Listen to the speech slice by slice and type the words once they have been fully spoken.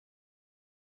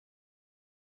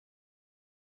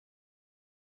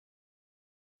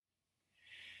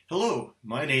Hello,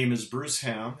 my name is Bruce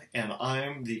Ham, and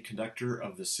I'm the conductor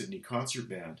of the Sidney Concert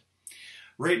Band.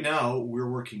 Right now, we're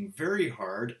working very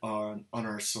hard on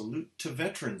our Salute to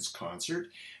Veterans concert,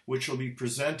 which will be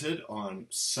presented on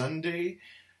Sunday,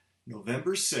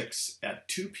 November 6th at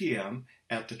 2 p.m.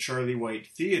 at the Charlie White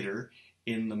Theatre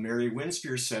in the Mary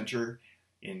Winspear Center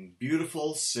in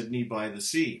beautiful Sidney by the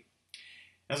Sea.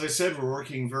 As I said, we're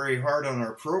working very hard on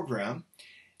our program.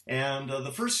 And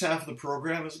the first half of the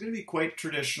program is going to be quite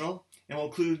traditional and will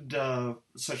include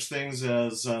such things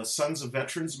as Sons of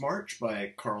Veterans March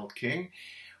by Carl King.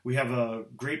 We have a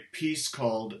great piece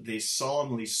called They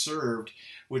Solemnly Served,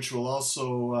 which will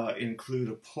also include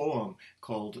a poem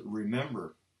called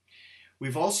Remember.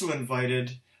 We've also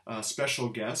invited special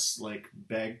guests like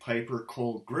bagpiper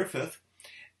Cole Griffith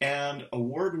and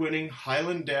award-winning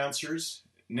Highland dancers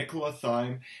Nicola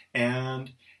Thyme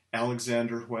and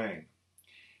Alexander Huang.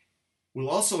 We'll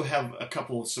also have a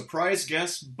couple of surprise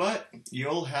guests, but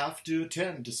you'll have to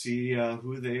attend to see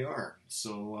who they are,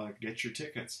 so get your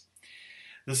tickets.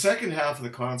 The second half of the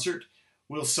concert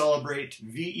will celebrate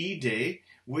VE Day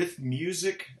with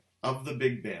music of the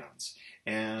big bands,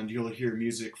 and you'll hear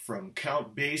music from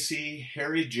Count Basie,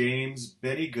 Harry James,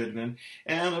 Benny Goodman,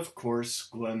 and of course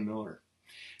Glenn Miller.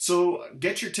 So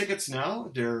get your tickets now.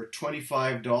 They're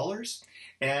 $25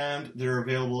 and they're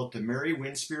available at the Mary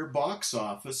Winspear box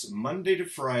office Monday to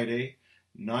Friday,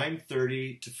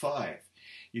 9:30 to 5.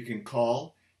 You can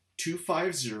call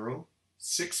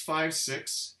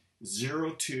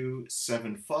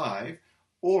 250-656-0275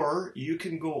 or you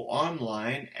can go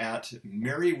online at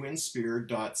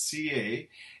marywinspear.ca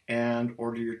and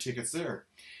order your tickets there.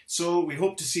 So we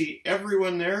hope to see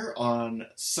everyone there on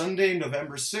Sunday,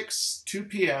 November 6th, 2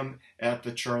 p.m. at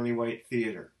the Charlie White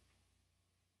Theatre.